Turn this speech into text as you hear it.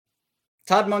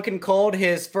Todd Monken called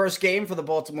his first game for the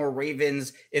Baltimore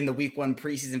Ravens in the Week 1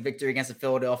 preseason victory against the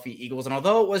Philadelphia Eagles. And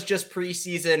although it was just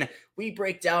preseason, we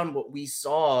break down what we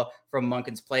saw from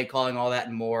Monken's play calling, all that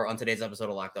and more on today's episode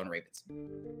of Locked On Ravens.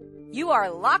 You are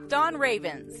Locked On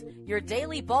Ravens, your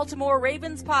daily Baltimore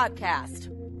Ravens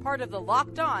podcast, part of the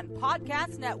Locked On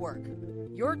Podcast Network,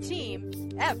 your team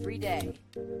every day.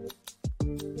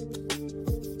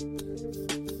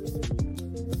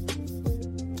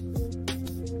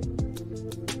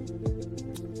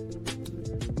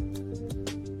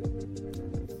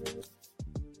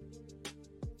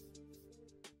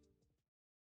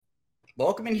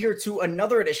 Welcome in here to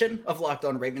another edition of Locked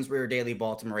On Ravens, we're your daily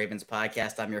Baltimore Ravens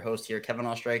podcast. I'm your host here, Kevin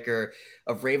Ostreicher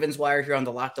of Ravens Wire here on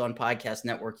the Locked On Podcast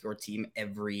Network, your team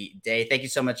every day. Thank you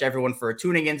so much, everyone, for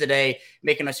tuning in today,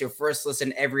 making us your first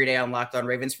listen every day on Locked On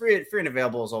Ravens. Free and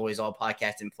available, as always, all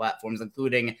podcasting platforms,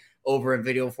 including over in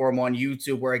video form on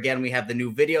YouTube, where, again, we have the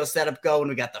new video setup going.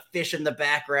 We got the fish in the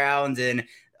background, and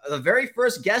the very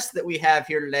first guest that we have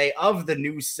here today of the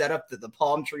new setup, that the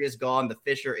palm tree is gone, the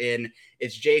fish are in.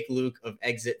 It's Jake Luke of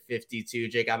Exit 52.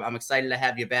 Jake, I'm excited to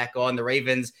have you back on. The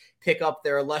Ravens pick up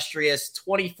their illustrious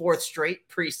 24th straight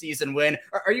preseason win.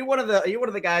 Are you one of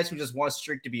the guys who just wants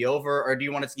streak to be over, or do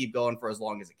you want it to keep going for as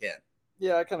long as it can?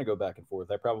 Yeah, I kind of go back and forth.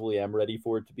 I probably am ready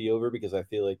for it to be over because I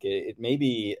feel like it may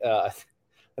be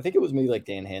I think it was maybe like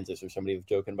Dan Hansis or somebody was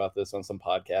joking about this on some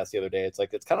podcast the other day. It's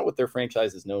like, it's kind of what their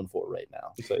franchise is known for right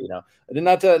now. So,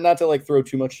 not to like throw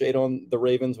too much shade on the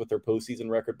Ravens with their postseason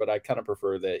record, but I kind of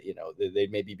prefer that,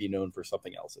 they'd maybe be known for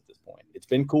something else at this point. It's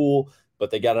been cool,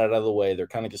 but they got it out of the way. They're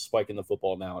kind of just spiking the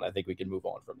football now, and I think we can move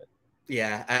on from it.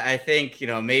 Yeah, I think,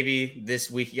 maybe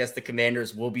this week against the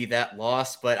Commanders will be that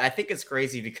loss, but I think it's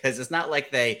crazy because it's not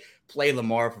like they play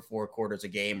Lamar for 4 quarters a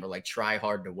game or like try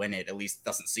hard to win it. At least it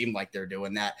doesn't seem like they're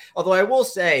doing that. Although I will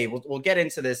say, we'll get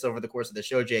into this over the course of the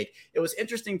show, Jake. It was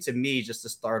interesting to me, just to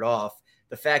start off,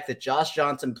 the fact that Josh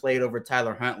Johnson played over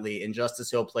Tyler Huntley and Justice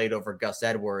Hill played over Gus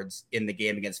Edwards in the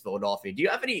game against Philadelphia. Do you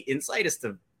have any insight as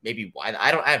to maybe why?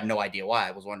 I have no idea why.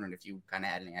 I was wondering if you kind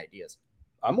of had any ideas.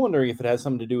 I'm wondering if it has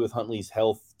something to do with Huntley's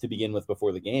health to begin with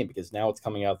before the game, because now it's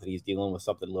coming out that he's dealing with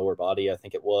something lower body, I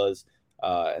think it was.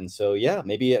 And so, yeah,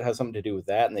 maybe it has something to do with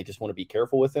that, and they just want to be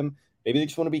careful with him. Maybe they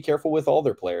just want to be careful with all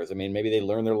their players. I mean, maybe they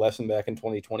learned their lesson back in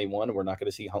 2021, and we're not going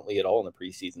to see Huntley at all in the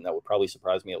preseason. That would probably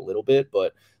surprise me a little bit,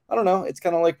 but I don't know. It's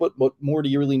kind of like, what more do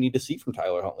you really need to see from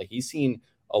Tyler Huntley? He's seen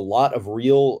a lot of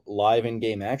real live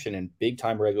in-game action in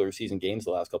big-time regular season games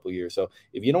the last couple of years. So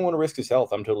if you don't want to risk his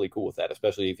health, I'm totally cool with that,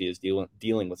 especially if he is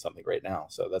dealing with something right now.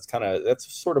 So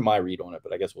that's sort of my read on it,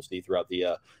 but I guess we'll see throughout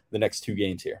the next 2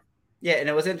 games here. Yeah, and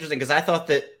it was interesting because I thought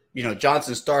that,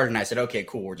 Johnson started, and I said, okay,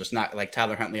 cool. We're just not like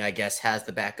Tyler Huntley, I guess, has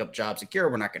the backup job secure.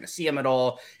 We're not going to see him at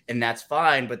all, and that's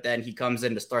fine. But then he comes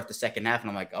in to start the second half, and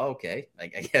I'm like, oh, okay.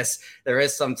 Like, I guess there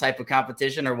is some type of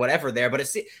competition or whatever there. But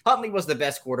Huntley was the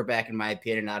best quarterback, in my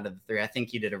opinion, out of the 3. I think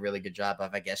he did a really good job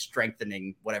of, I guess,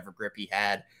 strengthening whatever grip he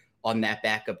had on that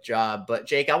backup job. But,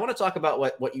 Jake, I want to talk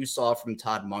about what you saw from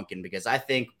Todd Monken, because I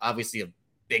think, obviously, a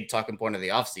big talking point of the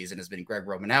offseason has been Greg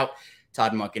Roman out,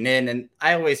 Todd Monken in. And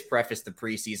I always preface the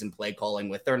preseason play calling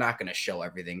with, they're not going to show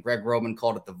everything. Greg Roman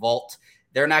called it the vault.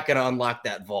 They're not going to unlock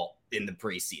that vault in the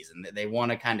preseason. They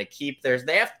want to kind of keep theirs.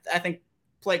 I think,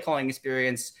 play calling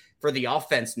experience for the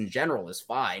offense in general is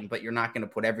fine, but you're not going to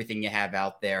put everything you have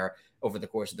out there over the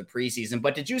course of the preseason.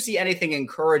 But did you see anything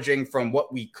encouraging from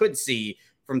what we could see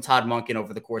from Todd Monken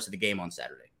over the course of the game on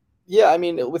Saturday? Yeah, I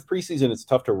mean, with preseason, it's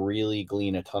tough to really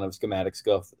glean a ton of schematic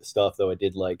stuff, though I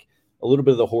did like a little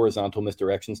bit of the horizontal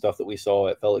misdirection stuff that we saw.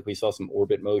 It felt like we saw some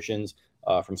orbit motions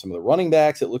from some of the running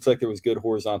backs. It looks like there was good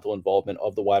horizontal involvement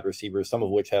of the wide receivers, some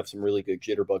of which have some really good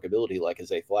jitterbug ability, like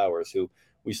Isaiah Flowers, who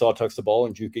we saw touch the ball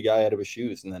and juke a guy out of his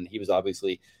shoes. And then he was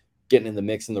obviously getting in the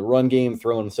mix in the run game,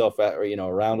 throwing himself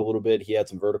around a little bit. He had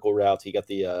some vertical routes. He got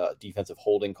the defensive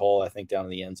holding call, I think, down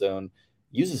in the end zone.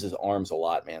 Uses his arms a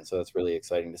lot, man. So that's really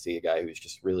exciting to see a guy who's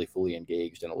just really fully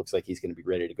engaged, and it looks like he's going to be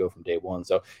ready to go from day one.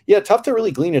 So yeah, tough to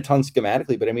really glean a ton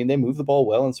schematically, but I mean, they move the ball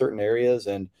well in certain areas,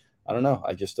 and I don't know.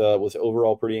 I just was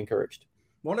overall pretty encouraged.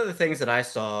 One of the things that I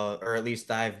saw, or at least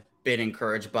I've been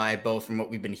encouraged by, both from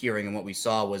what we've been hearing and what we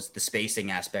saw, was the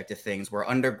spacing aspect of things, where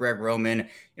under Greg Roman,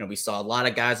 we saw a lot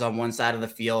of guys on one side of the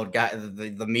field.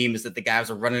 The meme is that the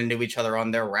guys are running into each other on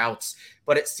their routes,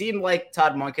 but it seemed like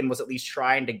Todd Monken was at least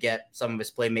trying to get some of his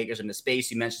playmakers into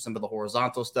space. You mentioned some of the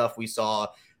horizontal stuff. We saw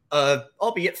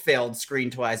albeit failed screen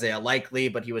to Isaiah Likely,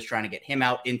 but he was trying to get him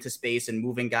out into space and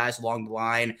moving guys along the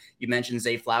line. You mentioned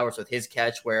Zay Flowers with his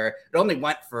catch, where it only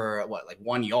went for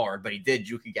 1 yard, but he did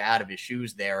juke a guy out of his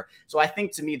shoes there. So I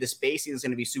think, to me, the spacing is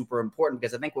going to be super important,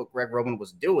 because I think what Greg Roman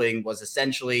was doing was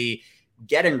essentially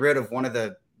getting rid of one of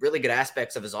the really good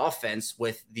aspects of his offense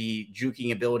with the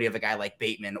juking ability of a guy like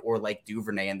Bateman or like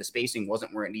Duvernay, and the spacing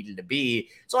wasn't where it needed to be.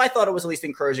 So I thought it was at least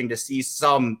encouraging to see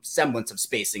some semblance of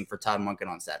spacing for Todd Monken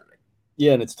on Saturday.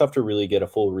 Yeah, and it's tough to really get a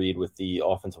full read with the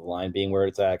offensive line being where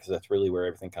it's at, because that's really where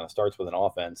everything kind of starts with an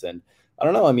offense. And I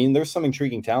don't know. I mean, there's some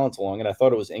intriguing talents along, and I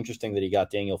thought it was interesting that he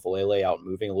got Daniel Falele out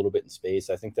moving a little bit in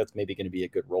space. I think that's maybe going to be a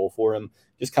good role for him,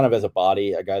 just kind of as a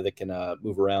body, a guy that can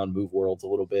move around, move worlds a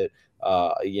little bit.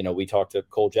 We talked to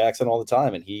Cole Jackson all the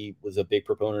time, and he was a big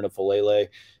proponent of Falele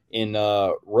in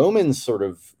Roman's sort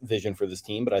of vision for this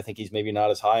team, but I think he's maybe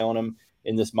not as high on him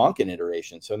in this Monken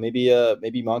iteration. So maybe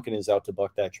Monken is out to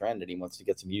buck that trend, and he wants to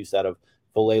get some use out of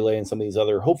Falele and some of these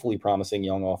other hopefully promising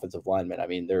young offensive linemen. I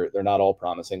mean, they're not all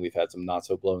promising. We've had some not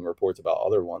so glowing reports about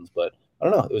other ones, but I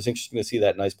don't know. It was interesting to see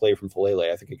that nice play from Falele.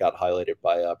 I think it got highlighted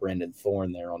by Brandon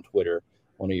Thorne there on Twitter,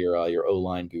 one of your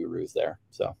O-line gurus there.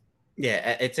 So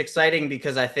yeah, it's exciting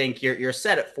because I think you're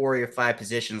set at 4 or your 5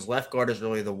 positions. Left guard is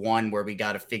really the one where we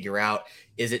got to figure out,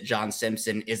 is it John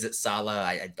Simpson? Is it Salah?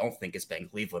 I don't think it's Ben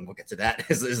Cleveland. We'll get to that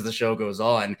as the show goes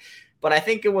on. But I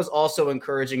think it was also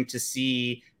encouraging to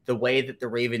see the way that the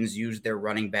Ravens used their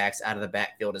running backs out of the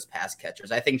backfield as pass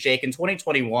catchers. I think, Jake, in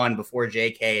 2021, before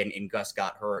JK and Gus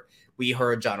got hurt, we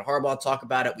heard John Harbaugh talk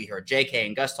about it. We heard JK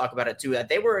and Gus talk about it too, that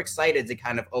they were excited to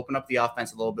kind of open up the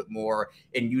offense a little bit more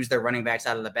and use their running backs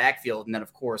out of the backfield. And then,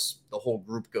 of course, the whole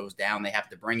group goes down. They have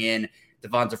to bring in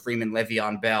Devonta Freeman,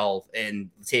 Le'Veon Bell, and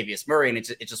Latavius Murray, and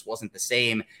it just wasn't the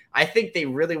same. I think they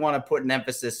really want to put an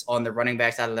emphasis on the running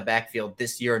backs out of the backfield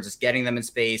this year and just getting them in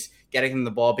space, getting them the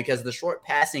ball, because the short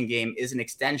passing game is an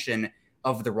extension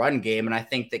of the run game. And I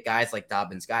think that guys like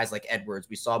Dobbins, guys like Edwards,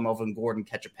 we saw Melvin Gordon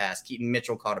catch a pass, Keaton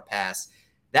Mitchell caught a pass.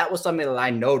 That was something that I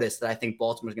noticed that I think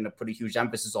Baltimore's going to put a huge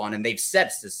emphasis on, and they've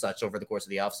said as such over the course of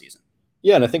the offseason.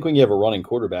 Yeah, and I think when you have a running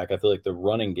quarterback, I feel like the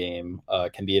running game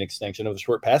can be an extension of the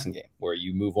short passing game, where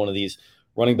you move one of these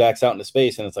running backs out into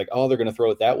space, and it's like, oh, they're going to throw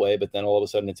it that way, but then all of a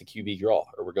sudden it's a QB draw,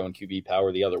 or we're going QB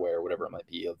power the other way, or whatever it might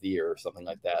be, of the year or something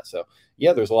like that. So,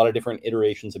 yeah, there's a lot of different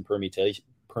iterations and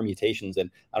permutations,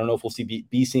 and I don't know if we'll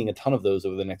be seeing a ton of those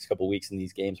over the next couple of weeks in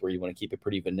these games where you want to keep it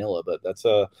pretty vanilla, but that's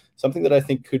something that I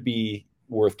think could be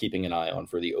worth keeping an eye on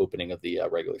for the opening of the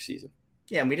regular season.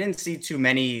 Yeah, and we didn't see too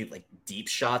many deep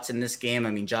shots in this game.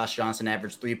 I mean, Josh Johnson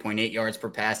averaged 3.8 yards per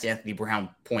pass. Anthony Brown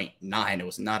 0.9. It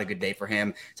was not a good day for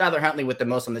him. Tyler Huntley with the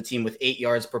most on the team with 8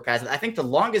 yards per pass. I think the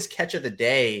longest catch of the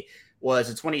day was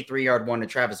a 23-yard one to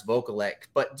Travis Vokalek.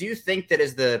 But do you think that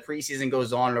as the preseason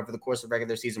goes on and over the course of the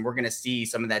regular season, we're going to see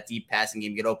some of that deep passing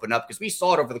game get opened up? Because we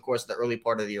saw it over the course of the early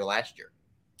part of the year last year.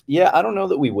 Yeah, I don't know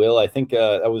that we will. I think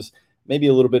that was maybe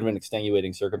a little bit of an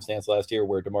extenuating circumstance last year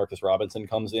where Demarcus Robinson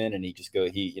comes in and he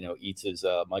eats his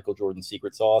Michael Jordan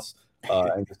secret sauce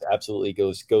and just absolutely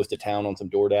goes to town on some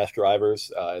DoorDash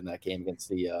drivers in that game against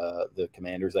the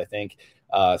Commanders, I think.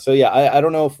 So yeah, I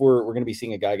don't know if we're going to be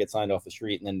seeing a guy get signed off the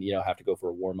street and then have to go for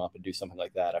a warm up and do something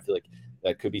like that. I feel like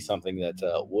that could be something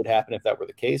that would happen if that were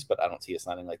the case, but I don't see a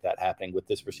signing like that happening with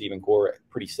this receiving core,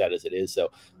 pretty set as it is. So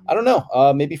I don't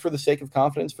know. Maybe for the sake of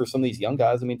confidence for some of these young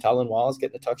guys. I mean, Tylan Wallace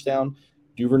getting a touchdown,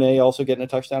 Duvernay also getting a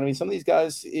touchdown. I mean, some of these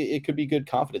guys, it could be good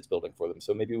confidence building for them.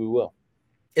 So maybe we will.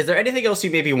 Is there anything else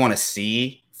you maybe want to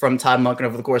see from Todd Monken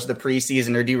over the course of the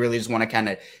preseason, or do you really just want to kind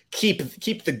of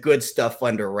keep the good stuff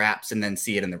under wraps and then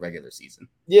see it in the regular season?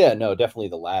 Yeah, no, definitely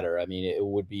the latter. I mean, it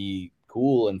would be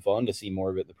cool and fun to see more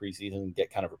of it in the preseason and get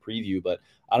kind of a preview, but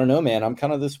I don't know, man. I'm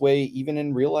kind of this way even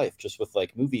in real life, just with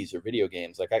movies or video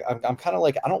games. I'm kind of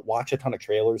I don't watch a ton of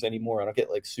trailers anymore. I don't get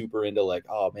super into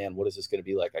oh man, what is this going to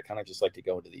be like? I kind of just like to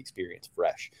go into the experience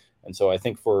fresh. And so I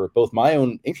think for both my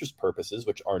own interest purposes,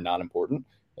 which are not important,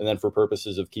 and then for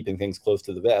purposes of keeping things close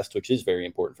to the vest, which is very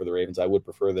important for the Ravens, I would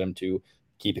prefer them to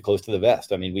keep it close to the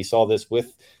vest. I mean, we saw this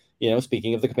with,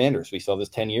 speaking of the Commanders, we saw this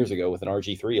 10 years ago with an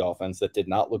RG3 offense that did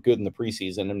not look good in the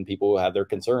preseason, and people had their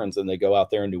concerns, and they go out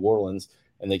there in New Orleans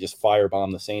and they just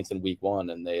firebomb the Saints in week one,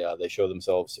 and they show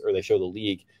themselves, or they show the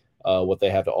league what they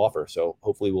have to offer. So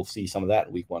hopefully we'll see some of that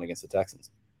in week one against the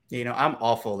Texans. I'm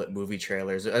awful at movie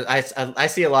trailers. I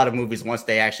see a lot of movies once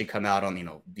they actually come out on,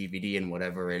 DVD and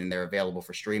whatever, and they're available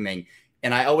for streaming.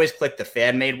 And I always click the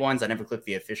fan-made ones. I never click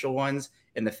the official ones.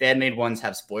 And the fan-made ones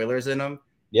have spoilers in them.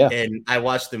 Yeah. And I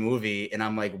watched the movie and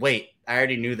I'm like, wait, I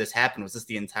already knew this happened. Was this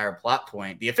the entire plot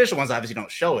point? The official ones obviously don't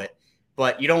show it,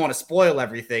 but you don't want to spoil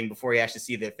everything before you actually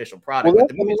see the official product. Well,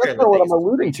 that's kind of what I'm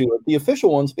alluding to. The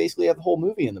official ones basically have the whole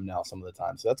movie in them now some of the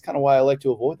time. So that's kind of why I like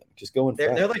to avoid them. Just go in.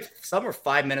 They're some are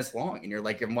 5 minutes long, and you're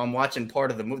I'm watching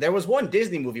part of the movie. There was one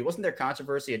Disney movie. Wasn't there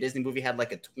controversy? A Disney movie had a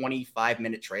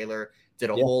 25-minute trailer, did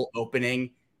a whole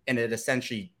opening, and it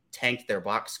essentially tanked their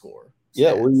box score.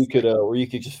 Yeah, stats. or you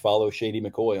could just follow Shady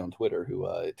McCoy on Twitter, who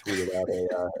tweeted out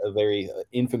a very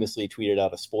infamously tweeted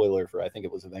out a spoiler for, I think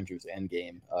it was Avengers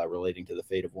Endgame, relating to the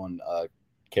fate of one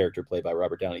character played by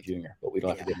Robert Downey Jr. But we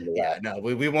don't have to Yeah, get into yeah, that. no,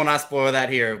 we will not spoil that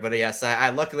here. But yes, I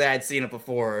luckily I'd seen it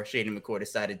before Shady McCoy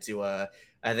decided to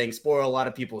I think spoil a lot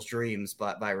of people's dreams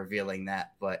by revealing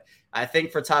that. But I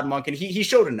think for Todd Monken, he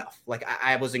showed enough. Like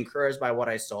I was encouraged by what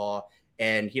I saw,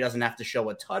 and he doesn't have to show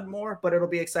a ton more, but it'll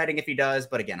be exciting if he does.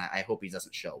 But again, I hope he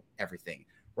doesn't show everything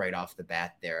right off the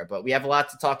bat there. But we have a lot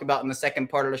to talk about in the second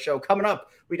part of the show. Coming up,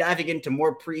 we're diving into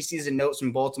more preseason notes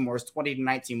from Baltimore's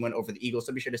 20-19 win over the Eagles.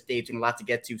 So be sure to stay tuned. A lot to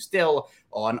get to still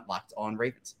on Locked On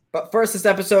Ravens. But first, this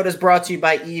episode is brought to you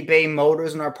by eBay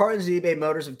Motors, and our partners at eBay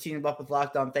Motors have teamed up with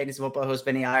Locked On Fantasy Football host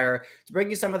Vinny Iyer to bring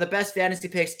you some of the best fantasy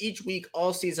picks each week,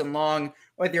 all season long.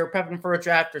 Whether you're prepping for a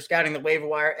draft or scouting the waiver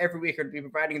wire, every week we're going to be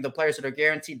providing the players that are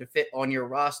guaranteed to fit on your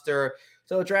roster.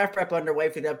 So draft prep underway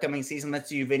for the upcoming season. Let's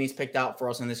see who Vinny's picked out for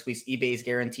us in this week's eBay's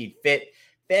Guaranteed Fit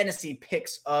fantasy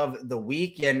picks of the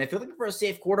week. And if you're looking for a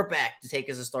safe quarterback to take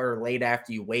as a starter late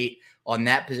after you wait on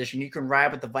that position, you can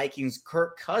ride with the Vikings'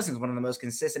 Kirk Cousins, one of the most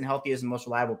consistent, healthiest, and most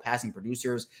reliable passing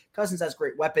producers. Cousins has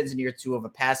great weapons in year two of a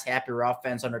pass-happier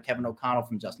offense under Kevin O'Connell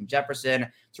from Justin Jefferson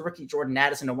to rookie Jordan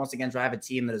Addison to once again drive a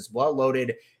team that is well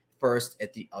loaded first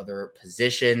at the other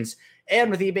positions. And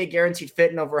with eBay Guaranteed Fit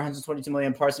and over 122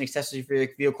 million parts and accessories for your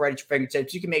vehicle right at your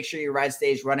fingertips, you can make sure your ride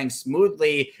stays running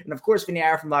smoothly. And of course, Vinny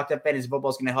Iyer from Locked Up Fantasy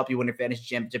Football is going to help you win your fantasy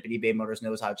championship. And eBay Motors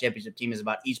knows how a championship team is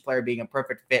about each player being a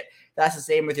perfect fit. That's the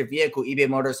same with your vehicle. eBay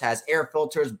Motors has air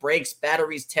filters, brakes,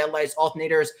 batteries, taillights,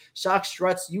 alternators, shock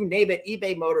struts, you name it.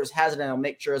 eBay Motors has it, and it'll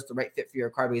make sure it's the right fit for your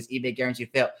car because eBay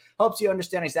Guaranteed Fit helps you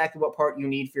understand exactly what part you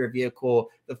need for your vehicle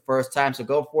the first time. So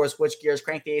go for it, switch gears,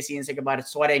 crank the AC, and say goodbye to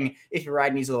sweating if your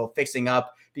ride needs a little fixing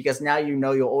up, because now you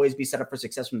know you'll always be set up for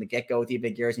success from the get-go with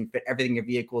eBay Guaranteed Fit. Everything your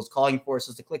vehicle is calling for is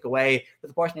just a click away.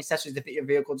 With the parts and accessories that fit your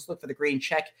vehicle, just look for the green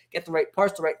check, get the right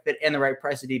parts, the right fit, and the right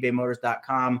price at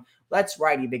ebaymotors.com. Let's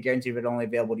ride eBay Guaranteed Fit, only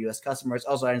available to U.S. customers.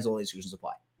 Also, items only, exclusions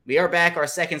apply. We are back. Our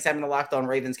second segment of Locked On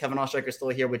Ravens. Kevin Oestreicher still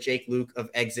here with Jake Luke of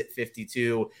Exit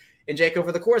 52. And Jake,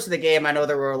 over the course of the game, I know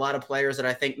there were a lot of players that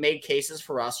I think made cases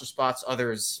for roster spots,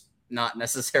 others not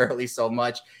necessarily so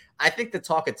much. I think the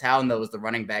talk of town, though, is the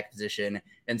running back position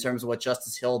in terms of what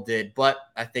Justice Hill did. But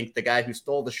I think the guy who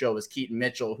stole the show is Keaton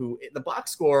Mitchell, who the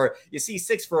box score, you see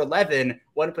 6 for 11,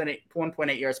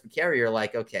 1.8 yards per carry. You're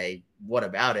like, okay, what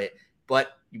about it?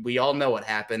 But we all know what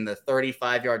happened. The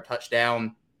 35-yard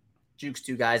touchdown jukes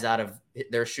two guys out of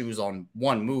their shoes on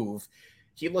one move.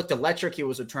 He looked electric. He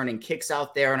was returning kicks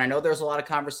out there. And I know there's a lot of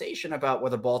conversation about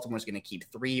whether Baltimore's going to keep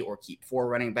 3 or keep 4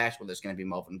 running backs, whether it's going to be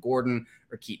Melvin Gordon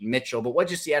or Keaton Mitchell. But what'd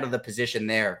you see out of the position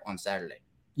there on Saturday?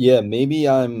 Yeah, maybe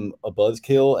I'm a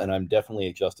buzzkill and I'm definitely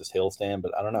a Justice Hill stan,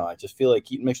 but I don't know. I just feel like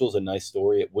Keaton Mitchell is a nice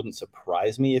story. It wouldn't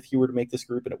surprise me if he were to make this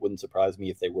group, and it wouldn't surprise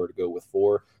me if they were to go with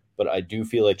 4. But I do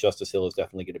feel like Justice Hill is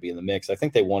definitely going to be in the mix. I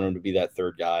think they want him to be that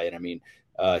third guy, and I mean,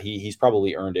 he's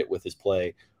probably earned it with his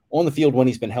play on the field when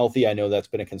he's been healthy. I know that's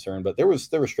been a concern, but there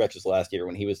were stretches last year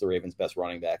when he was the Ravens' best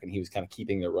running back, and he was kind of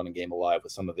keeping their running game alive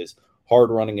with some of his hard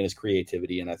running and his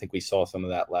creativity. And I think we saw some of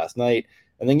that last night.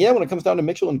 And then, yeah, when it comes down to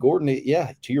Mitchell and Gordon,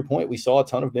 yeah, to your point, we saw a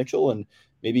ton of Mitchell, and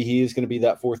maybe he is going to be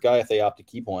that fourth guy if they opt to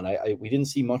keep one. We didn't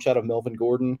see much out of Melvin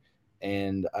Gordon,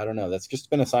 and I don't know. That's just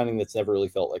been a signing that's never really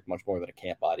felt like much more than a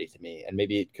camp body to me. And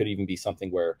maybe it could even be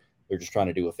something where they're just trying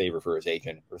to do a favor for his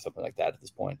agent or something like that at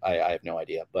this point. I have no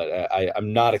idea, but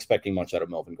I'm not expecting much out of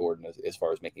Melvin Gordon as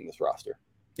far as making this roster.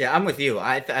 Yeah, I'm with you.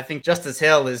 I think Justice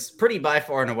Hill is pretty by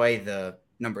far and away the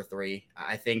number 3.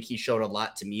 I think he showed a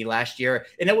lot to me last year,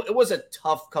 and it was a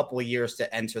tough couple of years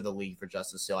to enter the league for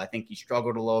Justice Hill. I think he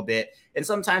struggled a little bit, and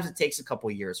sometimes it takes a couple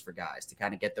of years for guys to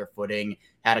kind of get their footing,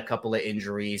 had a couple of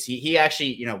injuries. He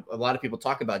actually, you know, a lot of people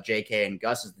talk about JK and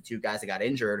Gus as the 2 guys that got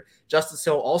injured. Justice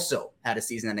Hill also had a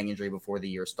season-ending injury before the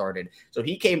year started. So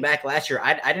he came back last year.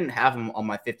 I didn't have him on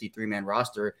my 53-man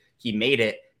roster. He made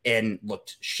it and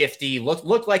looked shifty,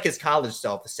 looked like his college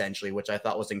self, essentially, which I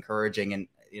thought was encouraging. And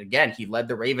again, he led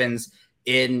the Ravens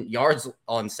in yards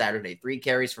on Saturday, 3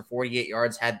 carries for 48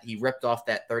 yards. He ripped off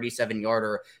that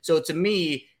 37-yarder. So to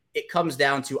me, it comes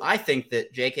down to, I think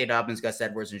that J.K. Dobbins, Gus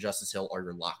Edwards, and Justice Hill are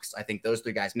your locks. I think those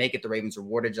 3 guys make it. The Ravens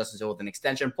rewarded Justice Hill with an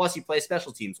extension. Plus, he plays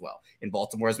special teams well. In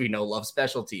Baltimore, as we know, loves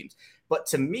special teams. But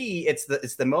to me, it's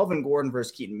the Melvin Gordon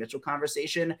versus Keaton Mitchell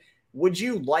conversation. Would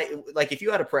you like if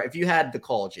you had the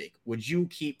call, Jake, would you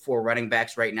keep 4 running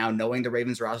backs right now, knowing the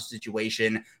Ravens roster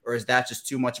situation, or is that just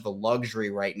too much of a luxury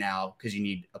right now because you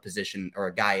need a position or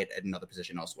a guy at another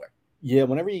position elsewhere? Yeah,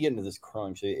 whenever you get into this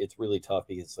crunch, it's really tough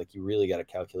because it's like you really got to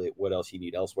calculate what else you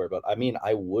need elsewhere. But I mean,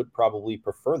 I would probably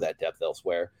prefer that depth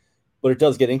elsewhere. But it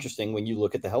does get interesting when you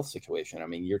look at the health situation. I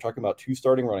mean, you're talking about 2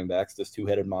 starting running backs, this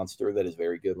two-headed monster that is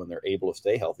very good when they're able to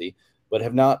stay healthy, but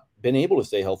have not been able to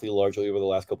stay healthy largely over the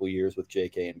last couple of years with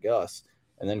JK and Gus.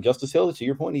 And then Justice Hill, to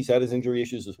your point, he's had his injury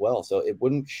issues as well. So it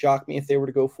wouldn't shock me if they were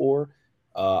to go 4.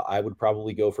 I would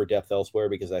probably go for depth elsewhere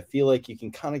because I feel like you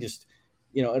can kind of just,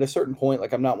 at a certain point,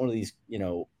 like I'm not one of these,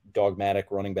 dogmatic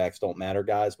running backs don't matter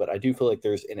guys, but I do feel like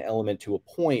there's an element to a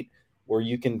point where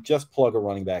you can just plug a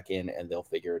running back in and they'll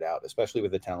figure it out, especially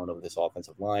with the talent of this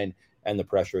offensive line and the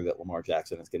pressure that Lamar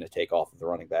Jackson is going to take off of the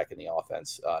running back in the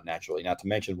offense naturally, not to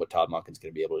mention what Todd Monken's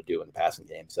going to be able to do in the passing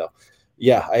game. So,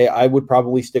 yeah, I would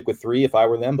probably stick with 3 if I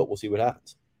were them, but we'll see what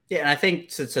happens. Yeah, and I think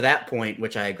to that point,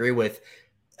 which I agree with,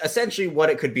 essentially what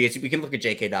it could be is we can look at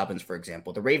J.K. Dobbins, for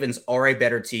example. The Ravens are a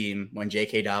better team when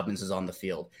J.K. Dobbins is on the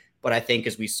field. But I think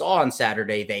as we saw on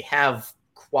Saturday, they have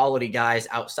quality guys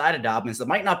outside of Dobbins that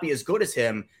might not be as good as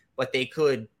him, but they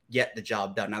could get the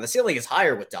job done. Now, the ceiling is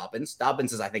higher with Dobbins.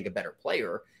 Dobbins is, I think, a better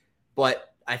player.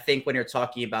 But I think when you're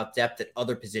talking about depth at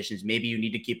other positions, maybe you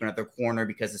need to keep another corner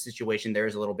because the situation there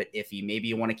is a little bit iffy. Maybe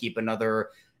you want to keep another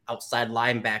outside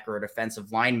linebacker or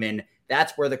defensive lineman.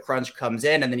 That's where the crunch comes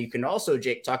in. And then you can also,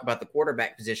 Jake, talk about the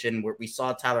quarterback position where we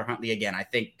saw Tyler Huntley again, I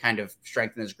think kind of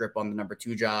strengthen his grip on the number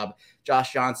 2 job.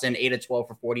 Josh Johnson, 8 of 12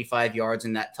 for 45 yards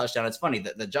in that touchdown. It's funny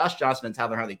that the Josh Johnson and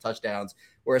Tyler Huntley touchdowns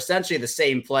were essentially the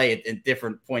same play at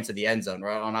different points of the end zone,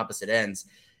 right on opposite ends.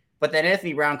 But then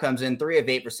Anthony Brown comes in 3 of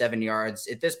 8 for 7 yards.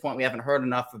 At this point, we haven't heard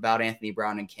enough about Anthony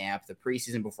Brown in camp. The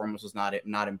preseason performance was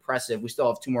not impressive. We still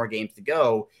have 2 more games to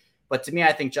go. But to me,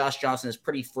 I think Josh Johnson is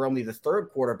pretty firmly the 3rd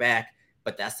quarterback.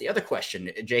 But that's the other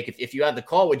question. Jake, if you had the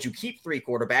call, would you keep 3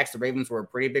 quarterbacks? The Ravens were a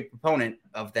pretty big proponent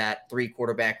of that 3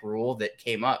 quarterback rule that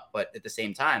came up. But at the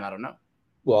same time, I don't know.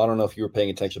 Well, I don't know if you were paying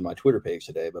attention to my Twitter page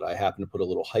today, but I happened to put a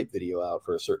little hype video out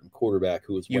for a certain quarterback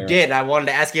who was wearing... You did. I wanted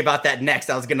to ask you about that next.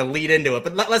 I was going to lead into it,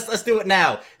 but let's do it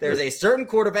now. There's a certain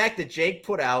quarterback that Jake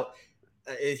put out.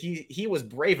 He was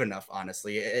brave enough,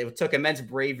 honestly. It took immense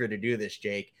bravery to do this,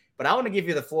 Jake. But I want to give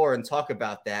you the floor and talk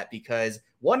about that because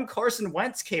one Carson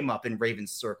Wentz came up in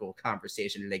Ravens Circle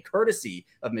conversation today, courtesy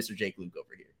of Mr. Jake Luke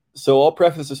over here. So I'll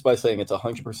preface this by saying it's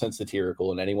 100% satirical,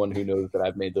 and anyone who knows that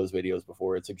I've made those videos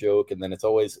before, it's a joke, and then it's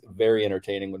always very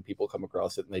entertaining when people come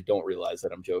across it and they don't realize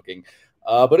that I'm joking.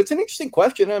 But it's an interesting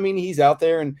question. I mean, he's out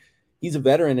there and he's a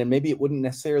veteran, and maybe it wouldn't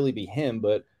necessarily be him,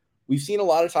 but we've seen a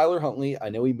lot of Tyler Huntley. I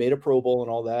know he made a Pro Bowl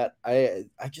and all that. I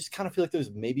just kind of feel like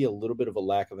there's maybe a little bit of a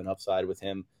lack of an upside with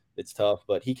him. It's tough,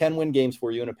 but he can win games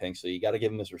for you in a pinch, so you got to give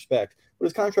him his respect. But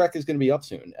his contract is going to be up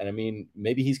soon, and I mean,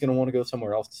 maybe he's going to want to go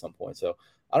somewhere else at some point. So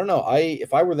I don't know.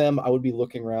 If I were them, I would be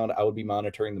looking around. I would be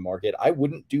monitoring the market. I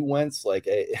wouldn't do Wentz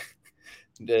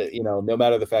no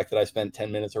matter the fact that I spent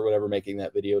 10 minutes or whatever making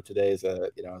that video today as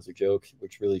a joke,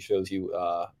 which really shows you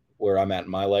where I'm at in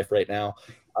my life right now.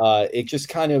 It just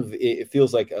kind of it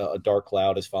feels like a dark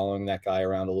cloud is following that guy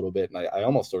around a little bit, and I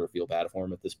almost sort of feel bad for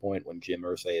him at this point when Jim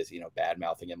Irsay is bad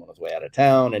mouthing him on his way out of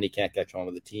town and he can't catch on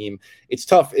with the team. It's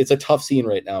tough. It's a tough scene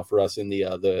right now for us in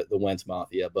the Wentz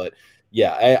mafia. But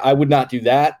yeah, I would not do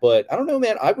that. But I don't know,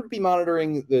 man. I would be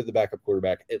monitoring the backup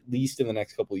quarterback at least in the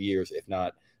next couple of years, if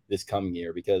not this coming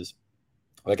year, because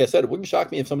like I said, it wouldn't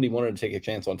shock me if somebody wanted to take a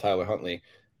chance on Tyler Huntley.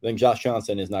 I think Josh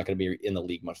Johnson is not going to be in the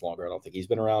league much longer. I don't think he's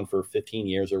been around for 15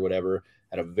 years or whatever,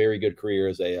 had a very good career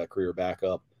as a career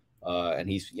backup. And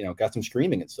he's, got some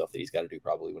streaming and stuff that he's got to do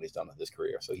probably when he's done with his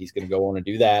career. So he's going to go on and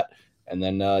do that. And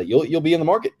then you'll be in the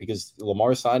market because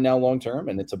Lamar's signed now long-term,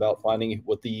 and it's about finding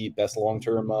what the best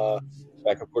long-term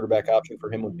backup quarterback option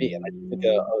for him would be. And I think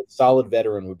a solid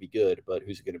veteran would be good, but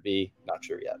who's it going to be? Not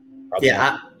sure yet. Probably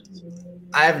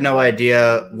I have no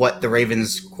idea what the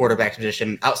Ravens quarterback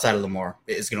position outside of Lamar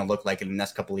is going to look like in the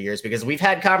next couple of years, because we've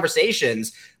had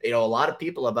conversations, a lot of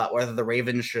people about whether the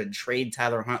Ravens should trade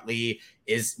Tyler Huntley.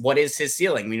 What is his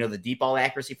ceiling? We know the deep ball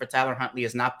accuracy for Tyler Huntley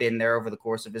has not been there over the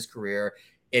course of his career.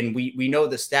 And we know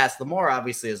the stats. Lamar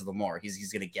obviously is Lamar.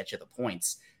 He's going to get you the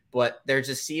points. But there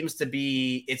just seems to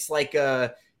be, it's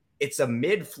a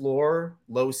mid-floor,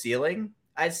 low ceiling,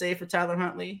 I'd say, for Tyler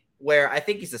Huntley, where I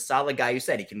think he's a solid guy. You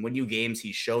said he can win you games.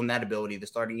 He's shown that ability. The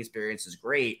starting experience is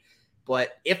great.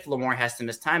 But if Lamar has to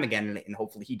miss time again, and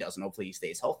hopefully he doesn't, hopefully he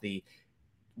stays healthy,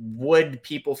 would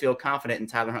people feel confident in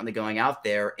Tyler Huntley going out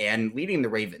there and leading the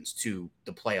Ravens to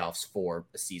the playoffs for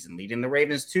a season, leading the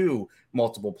Ravens to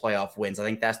multiple playoff wins? I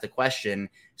think that's the question.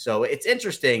 So it's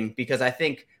interesting because I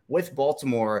think with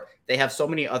Baltimore, they have so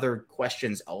many other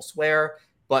questions elsewhere.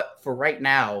 But for right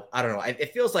now, I don't know.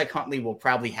 It feels like Huntley will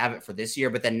probably have it for this year,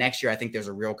 but then next year, I think there's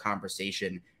a real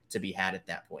conversation to be had at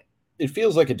that point. It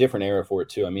feels like a different era for it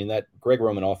too. I mean, that Greg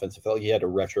Roman offense, I felt like you had to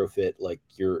retrofit like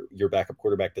your backup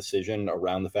quarterback decision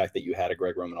around the fact that you had a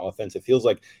Greg Roman offense. It feels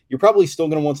like you're probably still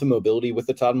going to want some mobility with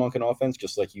the Todd Monken offense,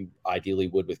 just like you ideally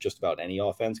would with just about any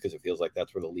offense, because it feels like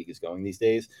that's where the league is going these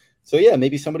days. So yeah,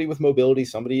 maybe somebody with mobility,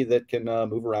 somebody that can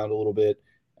move around a little bit,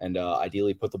 and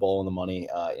ideally put the ball on the money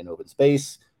in open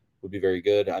space would be very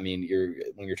good. I mean,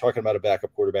 when you're talking about a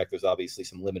backup quarterback, there's obviously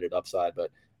some limited upside, but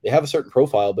they have a certain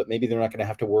profile, but maybe they're not going to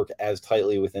have to work as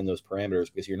tightly within those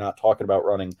parameters, because you're not talking about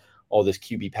running all this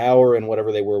QB power and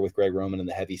whatever they were with Greg Roman and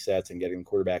the heavy sets and getting the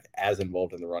quarterback as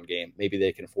involved in the run game. Maybe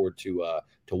they can afford to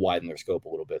widen their scope a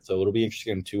little bit. So it'll be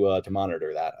interesting to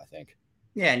monitor that, I think.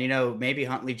 Yeah, and maybe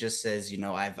Huntley just says,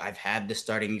 I've had the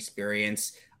starting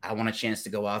experience. I want a chance to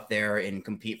go out there and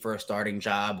compete for a starting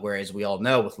job. Whereas we all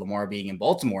know, with Lamar being in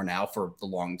Baltimore now for the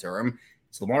long term,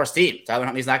 it's Lamar's team. Tyler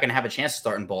Huntley's not going to have a chance to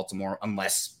start in Baltimore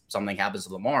unless something happens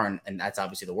to Lamar, and that's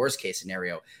obviously the worst case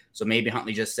scenario. So maybe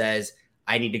Huntley just says,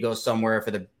 I need to go somewhere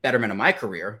for the betterment of my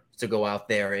career to go out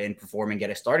there and perform and get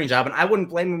a starting job. And I wouldn't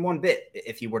blame him one bit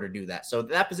if he were to do that. So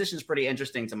that position is pretty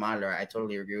interesting to monitor. I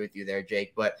totally agree with you there,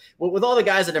 Jake. But with all the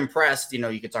guys that impressed,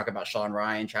 you could talk about Sean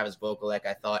Ryan, Travis Vokolek.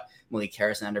 I thought Malik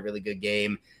Harrison had a really good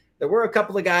game. There were a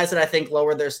couple of guys that I think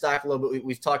lowered their stock a little bit.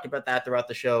 We've talked about that throughout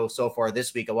the show so far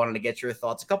this week. I wanted to get your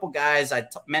thoughts. A couple guys, I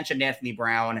mentioned Anthony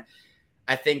Brown.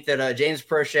 I think that James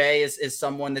Prochet is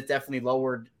someone that definitely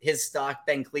lowered his stock.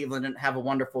 Ben Cleveland didn't have a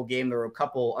wonderful game. There were a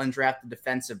couple undrafted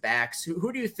defensive backs.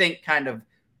 Who do you think kind of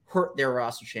hurt their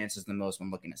roster chances the most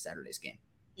when looking at Saturday's game?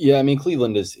 Yeah, I mean,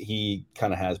 Cleveland he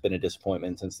kind of has been a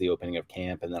disappointment since the opening of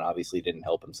camp, and then obviously didn't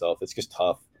help himself. It's just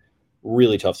tough,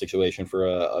 really tough situation for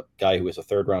a guy who was a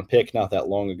third-round pick not that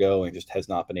long ago and just has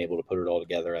not been able to put it all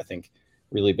together. I think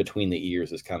really between the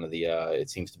ears is kind of it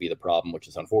seems to be the problem, which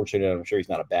is unfortunate. I'm sure he's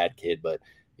not a bad kid, but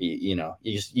you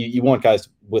want guys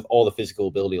with all the physical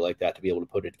ability like that to be able to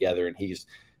put it together, and he just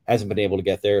hasn't been able to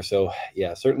get there. So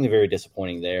yeah, certainly very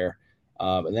disappointing there.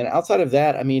 And then outside of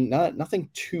that, I mean, nothing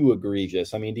too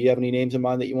egregious. I mean, do you have any names in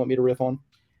mind that you want me to riff on?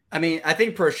 I mean, I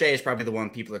think Prochet is probably the one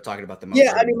people are talking about the most.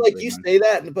 Yeah, I mean, like you say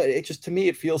that, but it just, to me,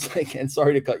 it feels like, and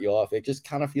sorry to cut you off, it just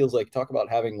kind of feels like, talk about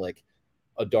having like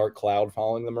a dark cloud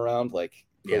following them around. Like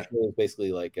Prochet is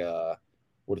basically like,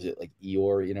 what is it, like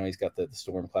Eeyore? He's got the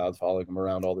storm clouds following him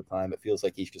around all the time. It feels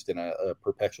like he's just in a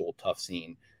perpetual tough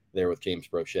scene there with James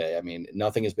Prochet. I mean,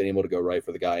 nothing has been able to go right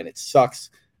for the guy, and it sucks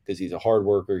because he's a hard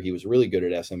worker. He was really good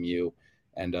at SMU,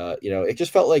 and it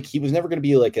just felt like he was never going to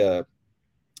be like a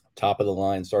top of the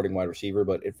line starting wide receiver,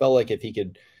 but it felt like if he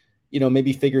could,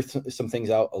 maybe figure some things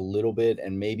out a little bit,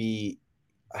 and maybe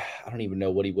I don't even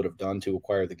know what he would have done to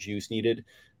acquire the juice needed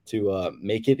to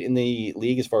make it in the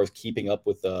league as far as keeping up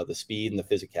with the speed and the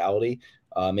physicality.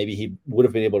 Maybe he would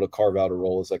have been able to carve out a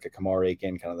role as like a Kamar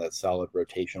Aiken, kind of that solid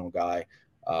rotational guy,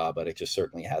 but it just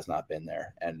certainly has not been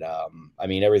there. And I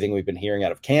mean, everything we've been hearing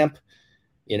out of camp,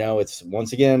 it's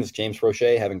once again, it's James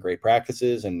Prochet having great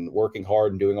practices and working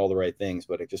hard and doing all the right things,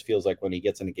 but it just feels like when he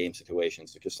gets into game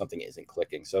situations, there's just something isn't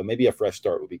clicking. So maybe a fresh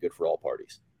start would be good for all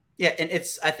parties. Yeah, and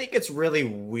I think it's really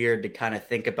weird to kind of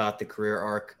think about the career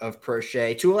arc of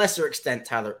Prochet, to a lesser extent,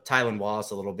 Tylan Wallace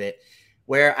a little bit,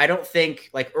 where I don't think,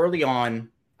 like early on,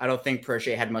 I don't think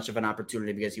Prochet had much of an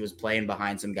opportunity because he was playing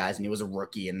behind some guys and he was a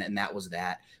rookie, and that was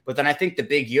that. But then I think the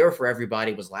big year for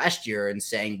everybody was last year, and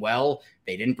saying, well,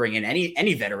 they didn't bring in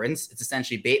any veterans. It's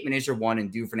essentially Bateman is your one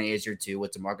and Duvernay is your two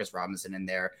with DeMarcus Robinson in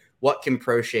there. What can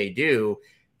Prochet do?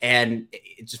 And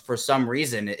it just, for some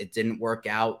reason, it didn't work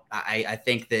out. I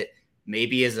think that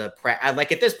maybe as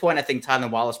like at this point, I think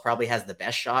Tylan Wallace probably has the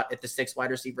best shot at the 6th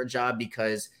wide receiver job,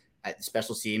 because at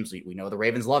special teams, we know the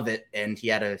Ravens love it, and he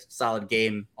had a solid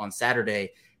game on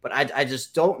Saturday. But I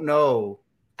just don't know.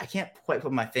 I can't quite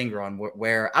put my finger on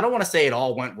where I don't want to say it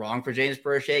all went wrong for James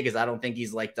Prochet, because I don't think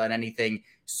he's like done anything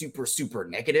super, super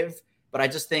negative. But I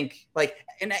just think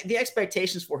and the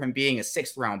expectations for him being a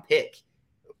 6th round pick,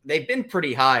 they've been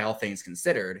pretty high, all things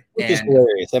considered. Which is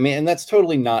hilarious. I mean, and that's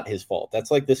totally not his fault.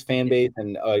 That's like this fan base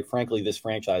and frankly, this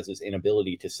franchise's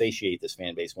inability to satiate this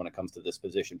fan base when it comes to this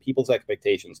position. People's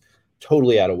expectations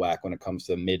totally out of whack when it comes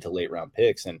to mid to late round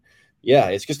picks. And yeah,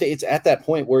 it's at that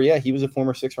point where, yeah, he was a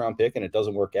former 6th round pick and it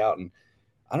doesn't work out. And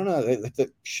I don't know,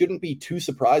 that shouldn't be too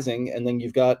surprising. And then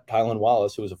you've got Tylan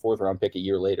Wallace, who was a 4th round pick a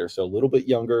year later. So a little bit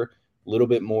younger, a little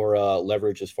bit more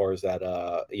leverage as far as that,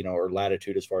 or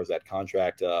latitude as far as that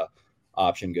contract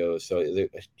option goes. So,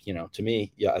 to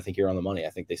me, yeah, I think you're on the money.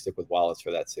 I think they stick with Wallace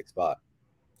for that 6th spot.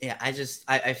 Yeah,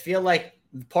 I feel like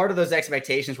part of those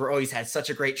expectations were, oh, he's had such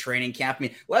a great training camp. I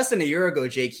mean, less than a year ago,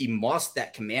 Jake, he mussed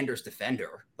that Commanders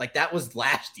defender. Like, that was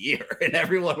last year. And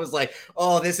everyone was like,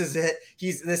 oh, this is it.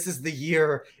 This is the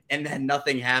year. And then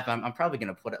nothing happened. I'm probably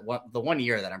going to put it, the 1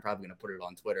 year that I'm probably going to put it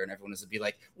on Twitter, and everyone is going to be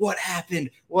like, what happened?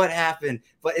 What happened?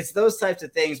 But it's those types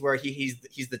of things where he's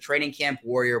the training camp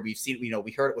warrior. We've seen,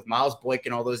 we heard it with Miles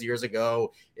Boykin all those years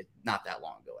ago. Not that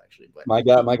long ago, actually. But my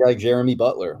guy, Jeremy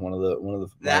Butler, one of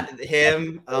the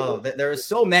him. Oh, there are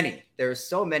so many. There are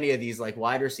so many of these like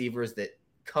wide receivers that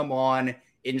come on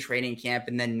in training camp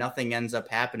and then nothing ends up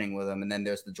happening with them. And then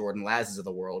there's the Jordan Lazes of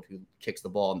the world who kicks the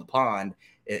ball in the pond,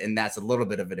 and that's a little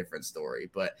bit of a different story.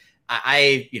 But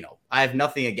I have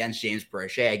nothing against James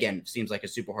Prochet. Again, seems like a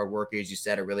super hard worker, as you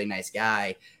said, a really nice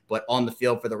guy. But on the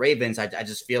field for the Ravens, I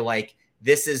just feel like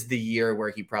this is the year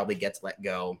where he probably gets let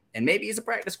go. And maybe he's a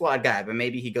practice squad guy, but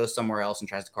maybe he goes somewhere else and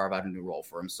tries to carve out a new role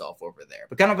for himself over there.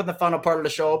 But coming up in the final part of the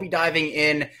show, I'll be diving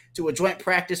in to a joint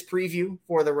practice preview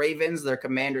for the Ravens. Their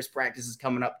Commanders practice is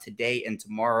coming up today and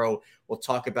tomorrow. We'll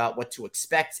talk about what to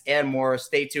expect and more.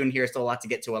 Stay tuned here. Still a lot to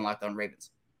get to on Locked On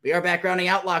Ravens. We are back rounding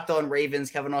out Locked On Ravens.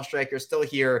 Kevin Oestreicher still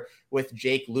here with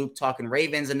Jake Luke talking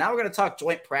Ravens. And now we're going to talk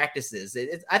joint practices.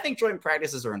 I think joint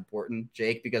practices are important,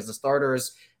 Jake, because the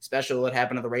starters, especially what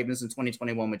happened to the Ravens in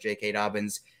 2021 with J.K.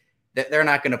 Dobbins, they're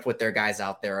not going to put their guys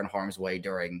out there in harm's way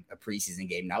during a preseason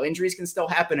game. Now, injuries can still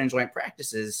happen in joint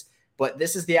practices, but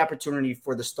this is the opportunity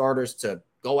for the starters to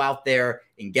go out there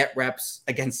and get reps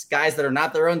against guys that are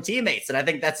not their own teammates. And I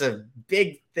think that's a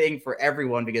big thing for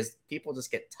everyone because people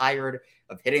just get tired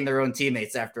of hitting their own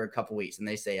teammates after a couple weeks. And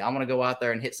they say, I'm going to go out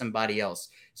there and hit somebody else.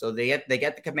 So they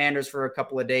get the Commanders for a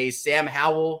couple of days. Sam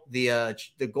Howell, the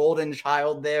golden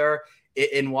child there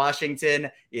in Washington.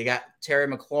 You got Terry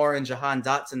McLaurin, Jahan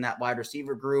Dotson, that wide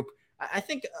receiver group. I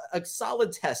think a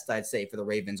solid test, I'd say, for the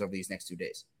Ravens over these next 2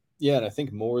 days. Yeah, and I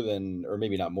think more than, or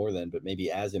maybe not more than, but maybe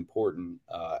as important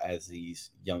as these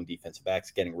young defensive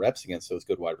backs getting reps against those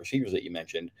good wide receivers that you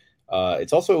mentioned,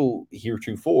 it's also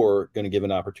heretofore going to give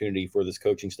an opportunity for this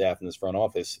coaching staff and this front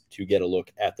office to get a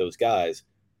look at those guys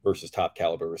versus top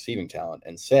caliber receiving talent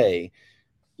and say,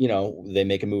 they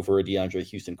make a move for a DeAndre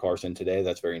Houston Carson today.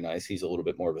 That's very nice. He's a little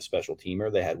bit more of a special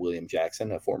teamer. They had William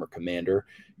Jackson, a former Commander,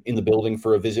 in the building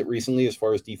for a visit recently as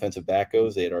far as defensive back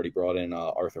goes. They had already brought in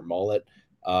Arthur Mollett.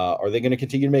 Are they going to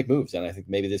continue to make moves? And I think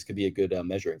maybe this could be a good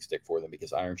measuring stick for them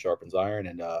because iron sharpens iron.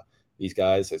 And these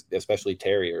guys, especially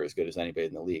Terry, are as good as anybody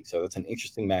in the league. So that's an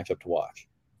interesting matchup to watch.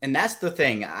 And that's the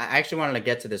thing. I actually wanted to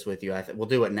get to this with you. We'll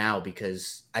do it now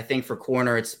because I think for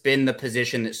corner, it's been the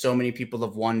position that so many people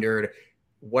have wondered,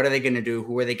 what are they going to do?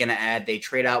 Who are they going to add? They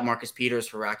trade out Marcus Peters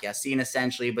for Rock Ya-Sin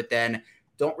essentially, but then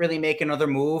don't really make another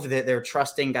move. They're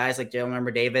trusting guys like Jalen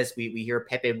Remember Davis. We hear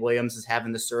Pepe Williams is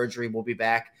having the surgery. We'll be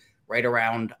back right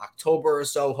around October or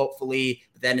so, hopefully.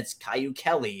 But then it's Caillou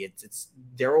Kelly. It's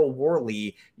Daryl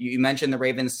Worley. You mentioned the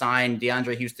Ravens signed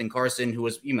DeAndre Houston Carson, who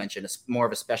was, you mentioned, more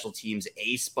of a special teams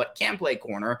ace, but can play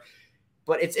corner.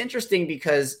 But it's interesting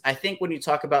because I think when you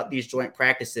talk about these joint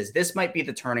practices, this might be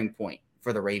the turning point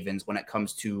for the Ravens when it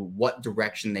comes to what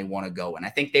direction they want to go. And I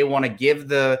think they want to give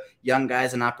the young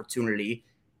guys an opportunity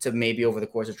to maybe over the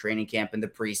course of training camp and the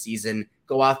preseason,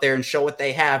 go out there and show what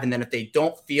they have. And then if they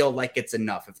don't feel like it's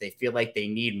enough, if they feel like they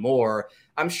need more,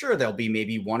 I'm sure there'll be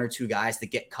maybe one or two guys that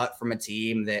get cut from a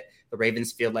team that the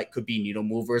Ravens feel like could be needle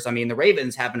movers. I mean, the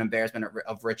Ravens have an embarrassment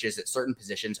of riches at certain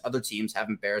positions. Other teams have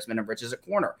embarrassment of riches at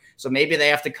corner. So maybe they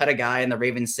have to cut a guy and the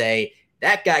Ravens say,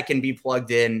 that guy can be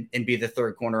plugged in and be the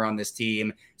third corner on this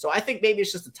team. So I think maybe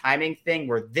it's just a timing thing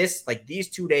where these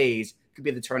 2 days could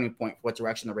be the turning point for what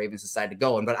direction the Ravens decide to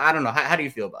go in. But I don't know. How do you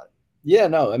feel about it? Yeah,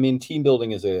 no, I mean, team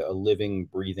building is a living,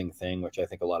 breathing thing, which I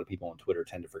think a lot of people on Twitter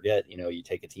tend to forget. You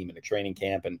take a team into training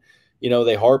camp and,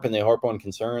 they harp on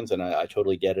concerns. And I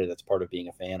totally get it. That's part of being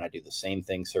a fan. I do the same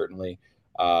thing, certainly.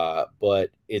 But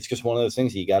it's just one of those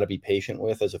things you got to be patient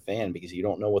with as a fan because you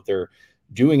don't know what they're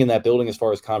doing in that building as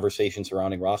far as conversation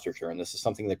surrounding roster churn. This is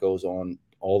something that goes on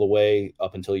all the way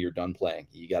up until you're done playing.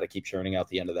 You got to keep churning out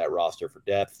the end of that roster for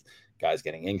depth, guys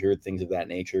getting injured, things of that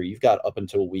nature. You've got up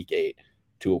until week 8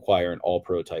 to acquire an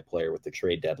all-pro type player with the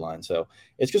trade deadline. So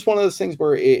it's just one of those things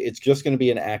where it's just going to be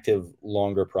an active,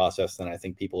 longer process than I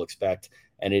think people expect.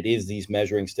 And it is these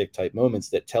measuring stick type moments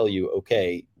that tell you,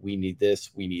 okay, we need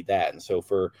this, we need that. And so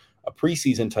for a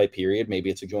preseason type period, maybe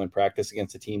it's a joint practice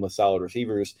against a team with solid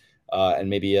receivers and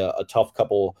maybe a tough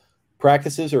couple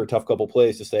practices or a tough couple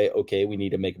plays to say, okay, we need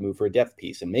to make a move for a depth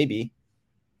piece. And maybe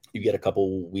you get a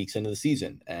couple weeks into the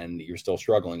season and you're still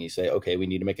struggling. You say, okay, we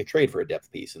need to make a trade for a depth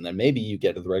piece. And then maybe you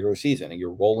get to the regular season and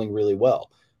you're rolling really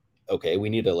well. Okay, we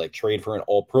need to trade for an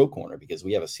all-pro corner because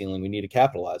we have a ceiling we need to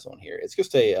capitalize on here. It's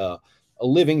just a a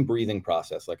living, breathing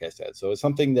process, like I said. So it's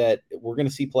something that we're going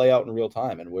to see play out in real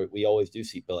time, and we always do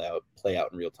see play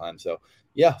out in real time. So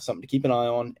yeah, something to keep an eye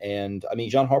on. And I mean,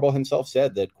 John Harbaugh himself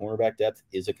said that cornerback depth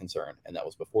is a concern, and that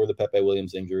was before the Pepe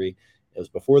Williams injury. It was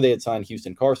before they had signed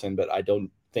Houston Carson, but I don't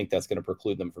think that's going to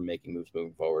preclude them from making moves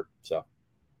moving forward. So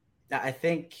I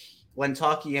think when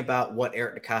talking about what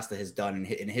Eric DeCosta has done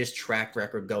in his track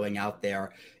record going out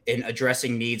there in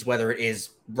addressing needs, whether it is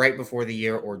right before the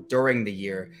year or during the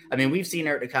year, I mean, we've seen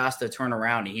Eric DeCosta turn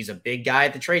around. He's a big guy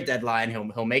at the trade deadline.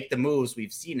 He'll make the moves.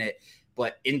 We've seen it.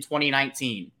 But in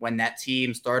 2019, when that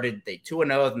team started, they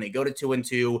 2-0, then they go to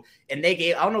 2-2, and they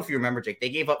gave, I don't know if you remember, Jake, they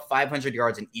gave up 500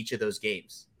 yards in each of those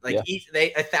games. Like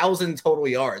they 1,000 total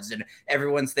yards, and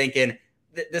everyone's thinking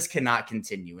this cannot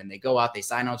continue. And they go out, they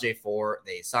sign LJ4,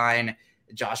 they sign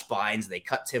Josh Bynes, they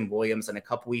cut Tim Williams, and a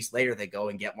couple weeks later they go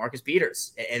and get Marcus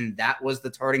Peters. And that was the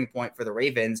turning point for the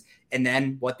Ravens. And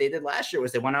then what they did last year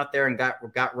was they went out there and got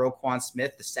Roquan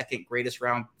Smith, the second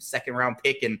round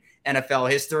pick in NFL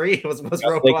history. Was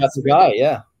Roquan Smith. Guy,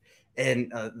 yeah.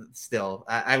 And still,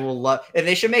 I will love, and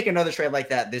they should make another trade like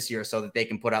that this year so that they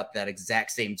can put out that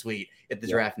exact same tweet at the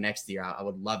draft next year. I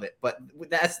would love it. But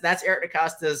that's Eric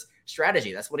DeCosta's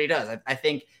strategy. That's what he does. I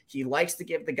think he likes to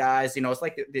give the guys, it's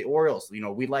like the Orioles,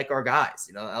 we like our guys,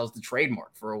 that was the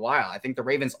trademark for a while. I think the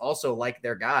Ravens also like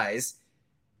their guys,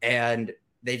 and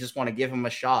they just want to give them a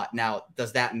shot. Now,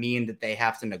 does that mean that they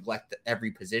have to neglect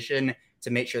every position to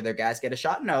make sure their guys get a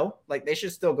shot? No, like they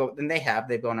should still go. And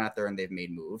they've gone out there and they've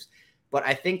made moves. But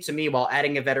I think, to me, while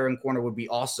adding a veteran corner would be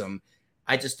awesome,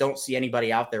 I just don't see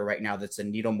anybody out there right now that's a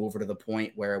needle mover to the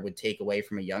point where it would take away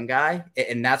from a young guy.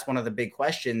 And that's one of the big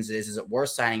questions is it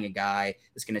worth signing a guy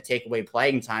that's going to take away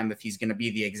playing time if he's going to be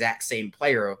the exact same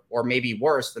player or maybe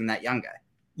worse than that young guy?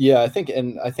 Yeah, I think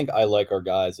I like our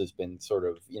guys has been sort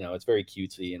of, it's very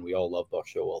cutesy, and we all love Buck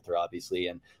Showalter, obviously.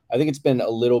 And I think it's been a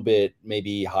little bit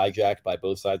maybe hijacked by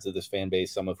both sides of this fan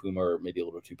base, some of whom are maybe a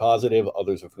little too positive,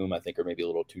 others of whom I think are maybe a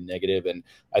little too negative. And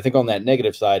I think on that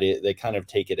negative side, they kind of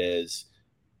take it as,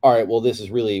 all right, well, this is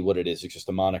really what it is. It's just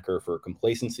a moniker for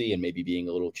complacency and maybe being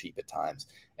a little cheap at times.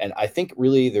 And I think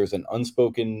really there's an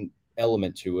unspoken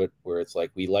element to it where it's like,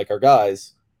 we like our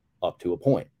guys up to a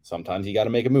point. Sometimes you got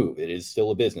to make a move. It is still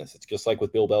a business. It's just like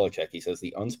with Bill Belichick. He says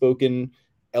the unspoken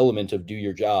element of do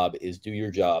your job is do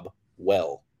your job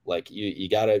well. Like you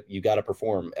gotta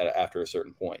perform after a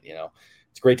certain point.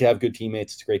 It's great to have good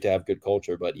teammates. It's great to have good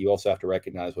culture, but you also have to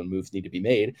recognize when moves need to be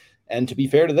made. And to be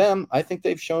fair to them, I think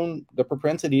they've shown the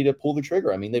propensity to pull the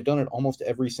trigger. I mean, they've done it almost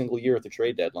every single year at the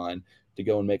trade deadline to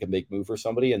go and make a big move for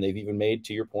somebody. And they've even made,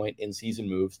 to your point, in-season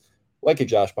moves like a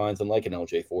Josh Bynes and like an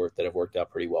LJ4 that have worked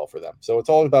out pretty well for them. So it's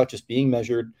all about just being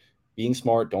measured, being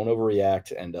smart, don't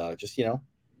overreact, and just,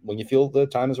 when you feel the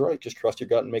time is right, just trust your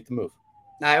gut and make the move.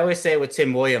 I always say with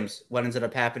Tim Williams, what ended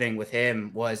up happening with him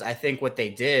was I think what they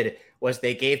did was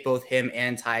they gave both him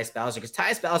and Tyus Bowser, because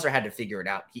Tyus Bowser had to figure it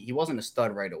out. He wasn't a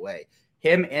stud right away.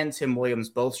 Him and Tim Williams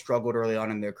both struggled early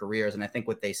on in their careers, and I think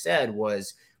what they said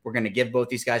was, we're going to give both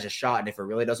these guys a shot, and if it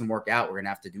really doesn't work out, we're going to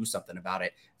have to do something about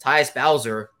it. Tyus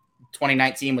Bowser,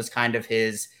 2019 was kind of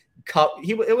it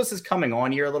was his coming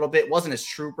on year a little bit. It wasn't his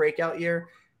true breakout year,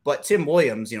 but Tim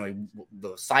Williams,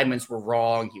 the assignments were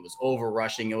wrong. He was over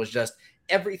rushing. It was just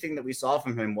everything that we saw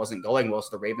from him wasn't going well. So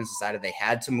the Ravens decided they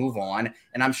had to move on.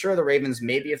 And I'm sure the Ravens,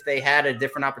 maybe if they had a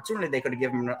different opportunity, they could have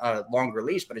given him a longer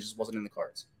leash, but it just wasn't in the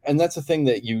cards. And that's the thing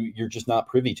that you're just not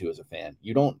privy to as a fan.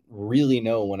 You don't really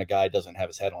know when a guy doesn't have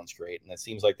his head on straight. And it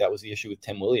seems like that was the issue with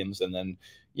Tim Williams. And then,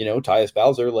 Tyus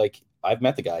Bowser, like, I've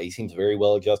met the guy. He seems very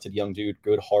well-adjusted young dude,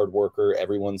 good hard worker.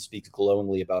 Everyone speaks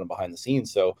glowingly about him behind the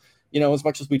scenes. So, as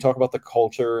much as we talk about the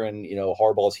culture and,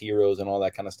 Harbaugh's heroes and all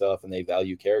that kind of stuff, and they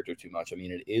value character too much, I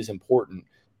mean, it is important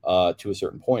to a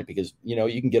certain point because,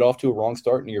 you can get off to a wrong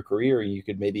start in your career. And you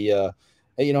could maybe,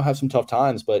 have some tough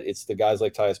times, but it's the guys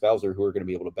like Tyus Bowser who are going to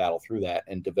be able to battle through that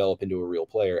and develop into a real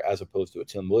player, as opposed to a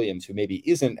Tim Williams who maybe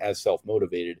isn't as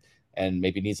self-motivated and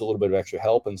maybe needs a little bit of extra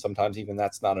help. And sometimes even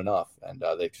that's not enough. And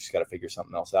they've just got to figure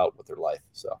something else out with their life.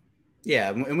 So. Yeah,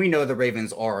 and we know the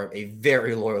Ravens are a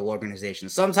very loyal organization.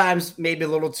 Sometimes maybe a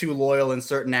little too loyal in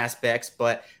certain aspects,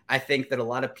 but I think that a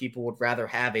lot of people would rather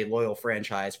have a loyal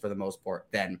franchise for the most part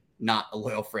than not a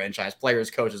loyal franchise.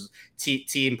 Players, coaches,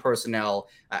 team personnel,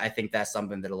 I think that's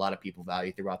something that a lot of people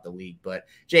value throughout the league. But,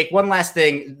 Jake, one last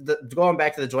thing, going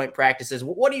back to the joint practices,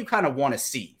 what do you kind of want to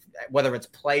see? Whether it's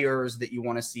players that you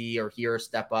want to see or hear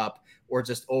step up, or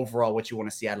just overall what you want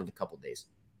to see out of the couple of days?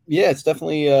 Yeah, it's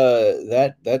definitely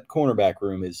that cornerback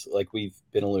room is, like we've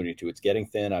been alluding to, it's getting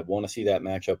thin. I want to see that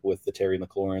matchup with the Terry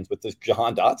McLaurins, with this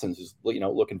Jahan Dotson's is,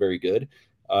 looking very good.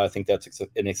 I think that's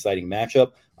an exciting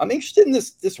matchup. I'm interested in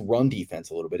this run defense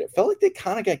a little bit. It felt like they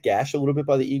kind of got gashed a little bit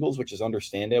by the Eagles, which is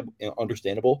understandable.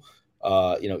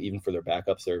 Even for their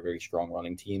backups, they're a very strong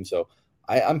running team. So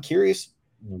I'm curious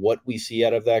what we see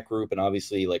out of that group. And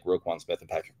obviously, like Roquan Smith and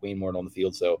Patrick Queen weren't on the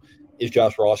field. So is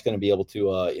Josh Ross going to be able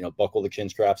to, buckle the chin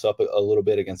straps up a little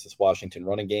bit against this Washington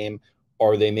running game?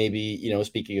 Are they maybe,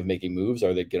 speaking of making moves,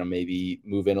 are they going to maybe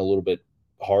move in a little bit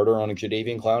harder on a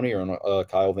Jadeveon Clowney or on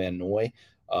Kyle Van Noy,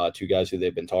 two guys who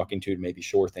they've been talking to maybe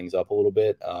shore things up a little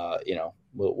bit?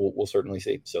 We'll certainly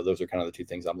see. So those are kind of the two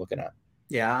things I'm looking at.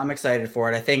 Yeah, I'm excited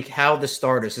for it. I think how the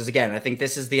starters is, again, I think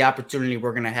this is the opportunity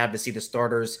we're going to have to see the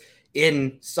starters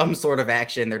in some sort of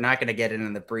action. They're not going to get it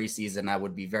in the preseason. I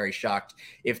would be very shocked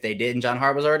if they did. And John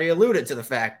Harbaugh's already alluded to the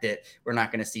fact that we're not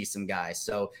going to see some guys.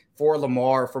 So for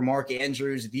Lamar, for Mark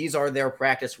Andrews, these are their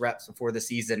practice reps before the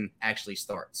season actually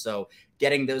starts. So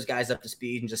getting those guys up to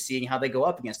speed and just seeing how they go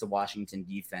up against the Washington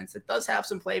defense. It does have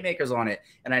some playmakers on it.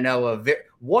 And I know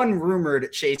one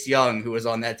rumored Chase Young who was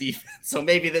on that defense. So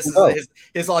maybe this is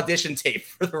his audition tape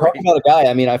for the Ravens. Talking about a guy,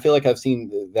 I mean, I feel like I've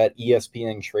seen that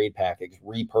ESPN trade package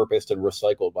repurposed and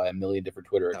recycled by a million different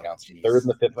Twitter accounts. Third and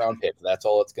the fifth round pick. That's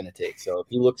all it's going to take. So if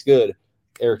he looks good,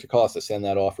 Eric DeCosta, send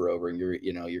that offer over, and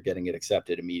you're getting it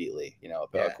accepted immediately.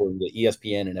 According to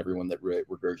ESPN and everyone that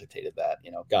regurgitated that.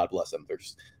 God bless them.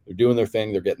 They're doing their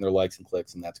thing. They're getting their likes and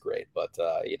clicks, and that's great. But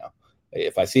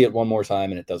if I see it one more time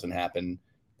and it doesn't happen,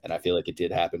 and I feel like it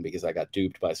did happen because I got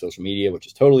duped by social media, which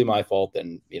is totally my fault,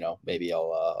 then maybe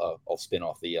I'll spin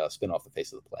off the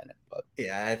face of the planet. But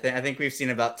yeah, I think we've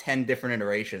seen about 10 different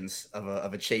iterations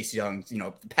of a Chase Young,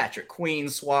 Patrick Queen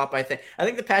swap. I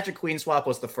think the Patrick Queen swap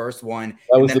was the first one.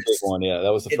 That was the big one. Yeah,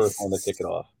 that was the first one to kick it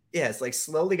off. Yeah, it's like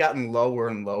slowly gotten lower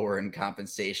and lower in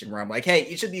compensation. Where I'm like, hey,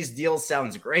 each of these deals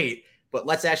sounds great, but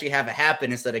let's actually have it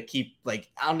happen instead of keep I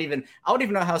don't even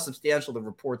know how substantial the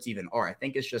reports even are. I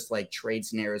think it's just like trade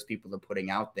scenarios people are putting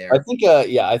out there. I think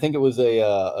it was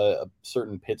a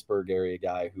certain Pittsburgh area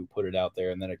guy who put it out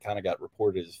there, and then it kind of got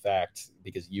reported as fact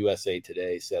because USA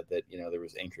Today said that there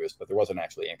was interest, but there wasn't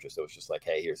actually interest. It was just like,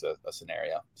 hey, here's a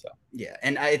scenario. So yeah,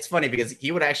 and it's funny because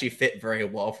he would actually fit very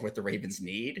well for what the Ravens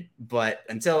need, but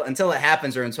until it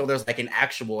happens or until there's like an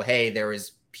actual, hey, there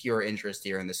is pure interest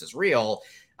here and this is real.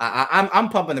 I'm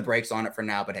pumping the brakes on it for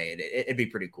now, but hey, it'd be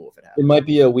pretty cool if it happened. It might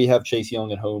be we have Chase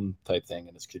Young at home type thing,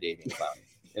 and it's Jadeveon Clowney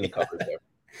in the coverage there.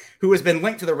 Who has been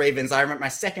linked to the Ravens. I remember my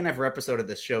second ever episode of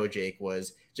this show, Jake,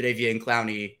 was Jadeveon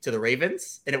Clowney to the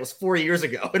Ravens, and it was 4 years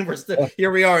ago, and we're still here.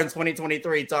 We are in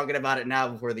 2023 talking about it now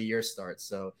before the year starts.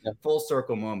 So full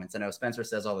circle moments. I know Spencer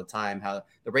says all the time how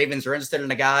the Ravens are interested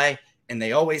in a guy, and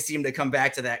they always seem to come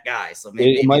back to that guy. So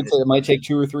maybe it might take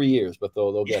 2 or 3 years, but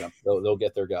they'll get him. They'll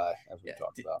get their guy, as we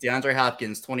talked about. DeAndre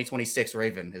Hopkins, 2026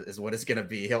 Raven is what it's going to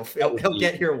be. He'll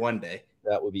get here one day.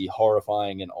 That would be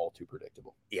horrifying and all too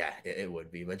predictable. Yeah, it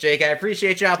would be. But Jake, I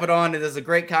appreciate you hopping on. It is a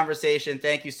great conversation.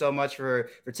 Thank you so much for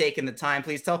taking the time.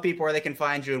 Please tell people where they can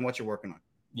find you and what you're working on.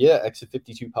 Yeah, Exit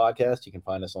 52 podcast. You can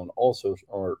find us on all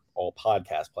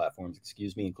podcast platforms,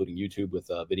 including YouTube with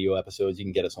video episodes. You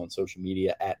can get us on social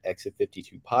media at Exit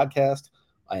 52 podcast.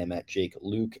 I am at Jake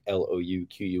Luke,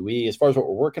 LOUQUE. As far as what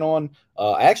we're working on,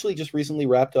 I actually just recently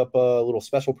wrapped up a little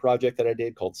special project that I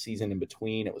did called Season in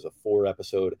Between. It was a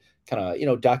 4-episode kind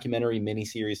of, documentary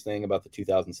mini-series thing about the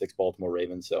 2006 Baltimore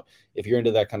Ravens. So if you're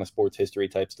into that kind of sports history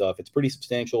type stuff, it's pretty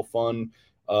substantial, fun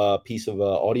piece of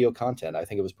audio content. I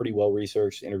think it was pretty well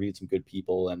researched, interviewed some good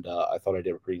people, and I thought I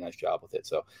did a pretty nice job with it.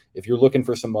 So if you're looking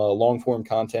for some long-form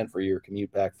content for your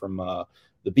commute back from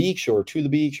the beach or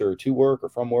to work or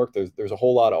from work, there's a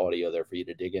whole lot of audio there for you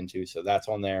to dig into. So that's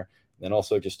on there. And then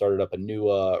also just started up a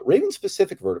new Raven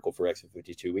specific vertical for Exit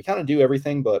 52. We kind of do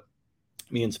everything, but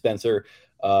me and Spencer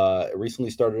recently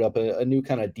started up a new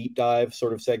kind of deep dive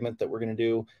sort of segment that we're going to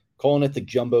do, calling it the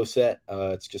Jumbo Set.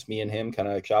 It's just me and him kind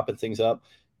of chopping things up,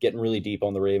 getting really deep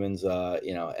on the Ravens,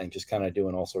 and just kind of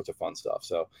doing all sorts of fun stuff.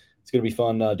 So it's going to be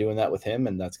fun doing that with him.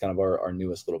 And that's kind of our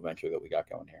newest little venture that we got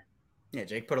going here. Yeah,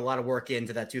 Jake put a lot of work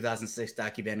into that 2006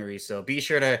 documentary, so be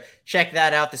sure to check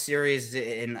that out, the series,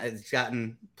 and it's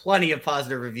gotten plenty of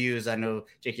positive reviews. I know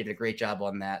Jake did a great job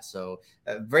on that, so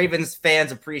Ravens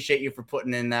fans appreciate you for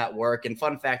putting in that work. And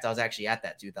fun fact, I was actually at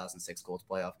that 2006 Colts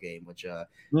playoff game, which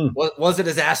was a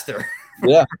disaster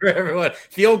for everyone.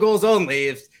 Field goals only.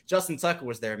 If Justin Tucker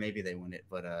was there, maybe they win it,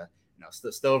 but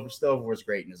Stover was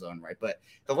great in his own right. But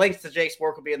the links to Jake's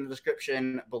work will be in the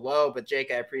description below. But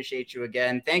Jake, I appreciate you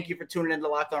again. Thank you for tuning in to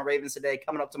Locked On Ravens today.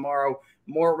 Coming up tomorrow,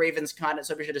 more Ravens content,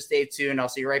 so be sure to stay tuned. I'll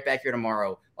see you right back here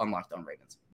tomorrow on Locked On Ravens.